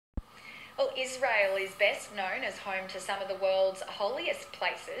Well, Israel is best known as home to some of the world's holiest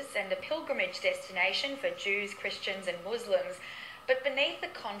places and a pilgrimage destination for Jews, Christians and Muslims. But beneath the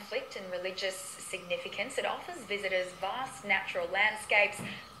conflict and religious significance, it offers visitors vast natural landscapes,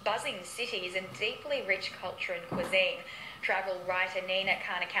 buzzing cities and deeply rich culture and cuisine. Travel writer Nina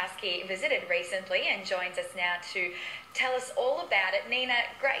Karnikowski visited recently and joins us now to tell us all about it. Nina,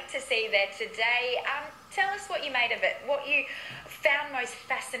 great to see you there today. Tell us what you made of it, what you found most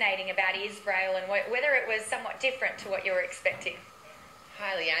fascinating about Israel and whether it was somewhat different to what you were expecting.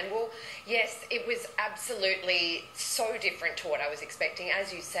 Hi, Leanne. Well, yes, it was absolutely so different to what I was expecting.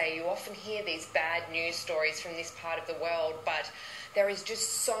 As you say, you often hear these bad news stories from this part of the world, but there is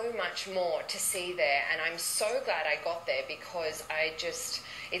just so much more to see there, and I'm so glad I got there because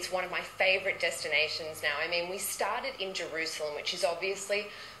it's one of my favourite destinations now. I mean, we started in Jerusalem, which is obviously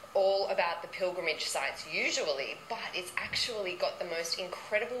all about the pilgrimage sites usually, but it's actually got the most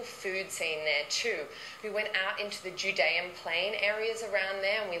incredible food scene there too. We went out into the Judean plain areas around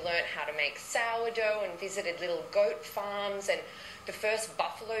there and we learnt how to make sourdough and visited little goat farms and the first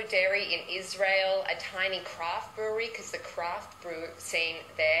buffalo dairy in Israel, a tiny craft brewery because the craft brew scene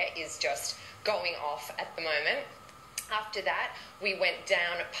there is just going off at the moment. After that, we went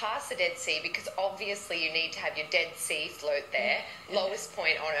down past the Dead Sea because obviously you need to have your Dead Sea float there, lowest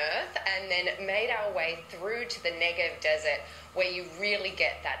point on Earth, and then made our way through to the Negev Desert where you really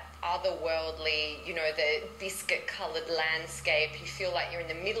get that otherworldly, the biscuit-coloured landscape. You feel like you're in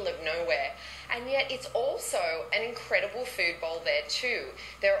the middle of nowhere. And yet it's also an incredible food bowl there too.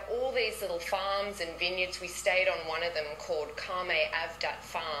 There are all these little farms and vineyards. We stayed on one of them called Karmei Avdat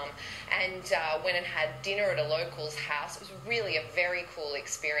Farm and went and had dinner at a local's house. It was really a very cool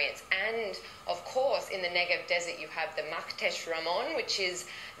experience. And of course, in the Negev Desert, you have the Maktesh Ramon, which is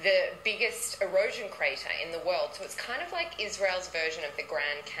the biggest erosion crater in the world. So it's kind of like Israel's version of the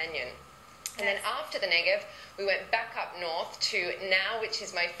Grand Canyon. And then after the Negev, we went back up north to now, which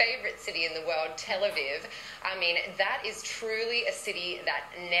is my favourite city in the world, Tel Aviv. I mean, that is truly a city that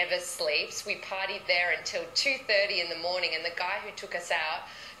never sleeps. We partied there until 2:30 in the morning, and the guy who took us out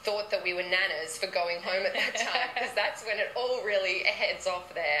thought that we were nanas for going home at that time, because that's when it all really heads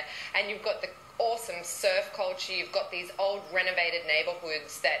off there. And you've got the awesome surf culture. You've got these old renovated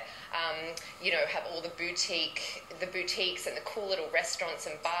neighbourhoods that have all the boutiques and the cool little restaurants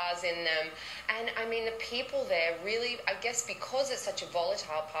and bars in them. And I mean, the people there really, I guess because it's such a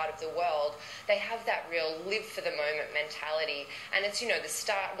volatile part of the world, they have that real live for the moment mentality. And it's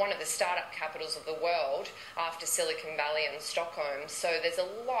one of the startup capitals of the world after Silicon Valley and Stockholm. So there's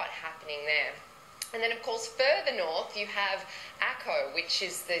a lot happening there. And then, of course, further north, you have Akko, which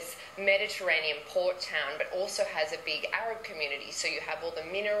is this Mediterranean port town, but also has a big Arab community. So you have all the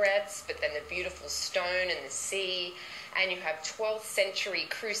minarets, but then the beautiful stone and the sea, and you have 12th century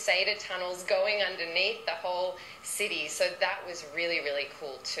Crusader tunnels going underneath the whole city. So that was really, really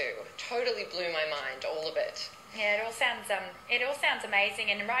cool too. Totally blew my mind, all of it. Yeah, it all sounds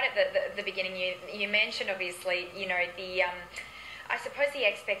amazing. And right at the beginning, you mentioned obviously, I suppose the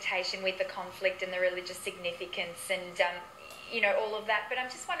expectation with the conflict and the religious significance and all of that. But I'm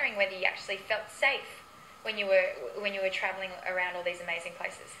just wondering whether you actually felt safe when you were travelling around all these amazing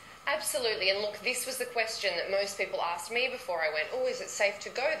places. Absolutely. And look, this was the question that most people asked me before I went, is it safe to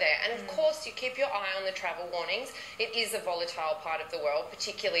go there? And of course, you keep your eye on the travel warnings. It is a volatile part of the world.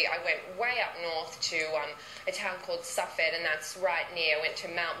 Particularly, I went way up north to a town called Safed, and that's right near. I went to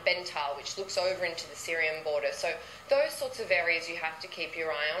Mount Bental, which looks over into the Syrian border. So those sorts of areas you have to keep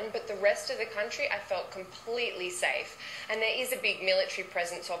your eye on. But the rest of the country, I felt completely safe. And there is a big military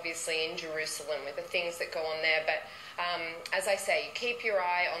presence, obviously, in Jerusalem with the things that go on there. But as I say, you keep your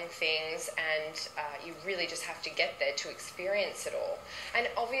eye on things and you really just have to get there to experience it all. And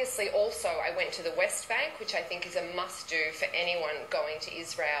obviously also I went to the West Bank, which I think is a must-do for anyone going to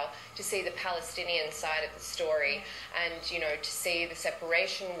Israel, to see the Palestinian side of the story and, to see the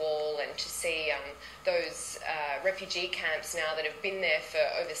separation wall and to see those refugee camps now that have been there for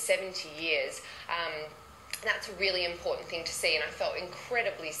over 70 years. That's a really important thing to see, and I felt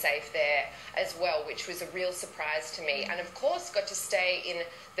incredibly safe there as well, which was a real surprise to me. And of course got to stay in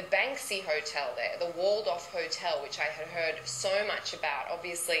the Banksy Hotel there, the walled-off hotel, which I had heard so much about.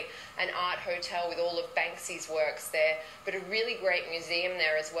 Obviously an art hotel with all of Banksy's works there, but a really great museum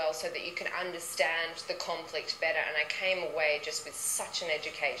there as well, so that you can understand the conflict better. And I came away just with such an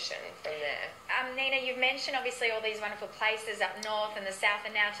education from there. Nina, you've mentioned obviously all these wonderful places up north and the south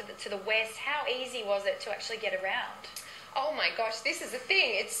and now to the west. How easy was it to actually get around? Oh my gosh, this is the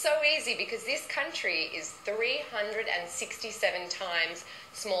thing. It's so easy because this country is 367 times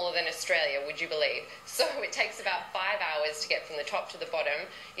smaller than Australia, would you believe? So it takes about 5 hours to get from the top to the bottom.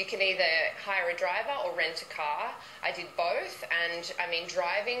 You can either hire a driver or rent a car. I did both, and I mean,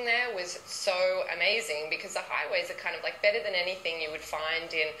 driving there was so amazing because the highways are kind of like better than anything you would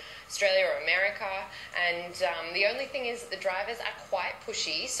find in Australia or America, and the only thing is that the drivers are quite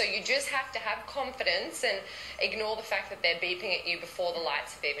pushy, so you just have to have confidence and ignore the fact that they're beeping at you before the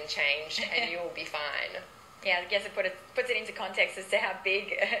lights have even changed, and you'll be fine. Yeah, I guess it puts it into context as to how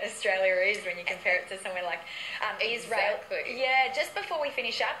big Australia is when you compare it to somewhere like Israel. Exactly. Yeah, just before we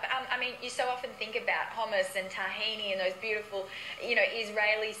finish up, I mean, you so often think about hummus and tahini and those beautiful,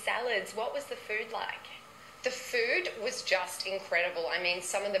 Israeli salads. What was the food like? The food was just incredible. I mean,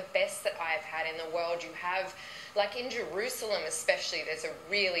 some of the best that I've had in the world. You have, like in Jerusalem especially, there's a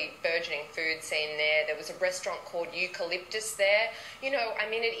really burgeoning food scene there. There was a restaurant called Eucalyptus there. I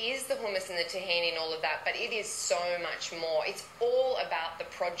mean, it is the hummus and the tahini and all of that, but it is so much more. It's all about the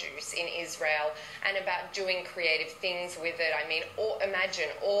produce in Israel and about doing creative things with it. I mean, imagine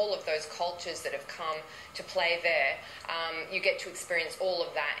all of those cultures that have come to play there. You get to experience all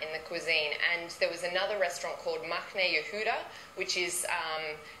of that in the cuisine. And there was another restaurant called Machne Yehuda, which is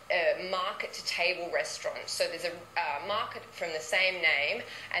a market-to-table restaurant. So there's a market from the same name,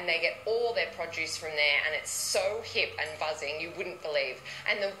 and they get all their produce from there, and it's so hip and buzzing, you wouldn't believe.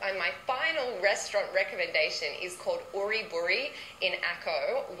 And my final restaurant recommendation is called Uri Buri in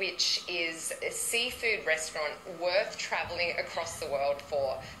Akko, which is a seafood restaurant worth travelling across the world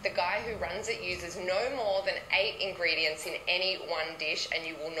for. The guy who runs it uses no more than 8 ingredients in any one dish, and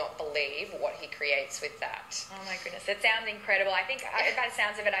you will not believe what he creates with that. Oh my goodness, it sounds incredible. I think, by the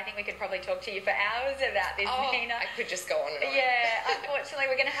sounds of it, I think we could probably talk to you for hours about this, Nina. I could just go on and on. Yeah, unfortunately,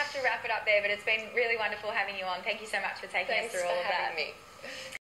 we're going to have to wrap it up there, but it's been really wonderful having you on. Thank you so much for taking us through all of that. Thanks for having me.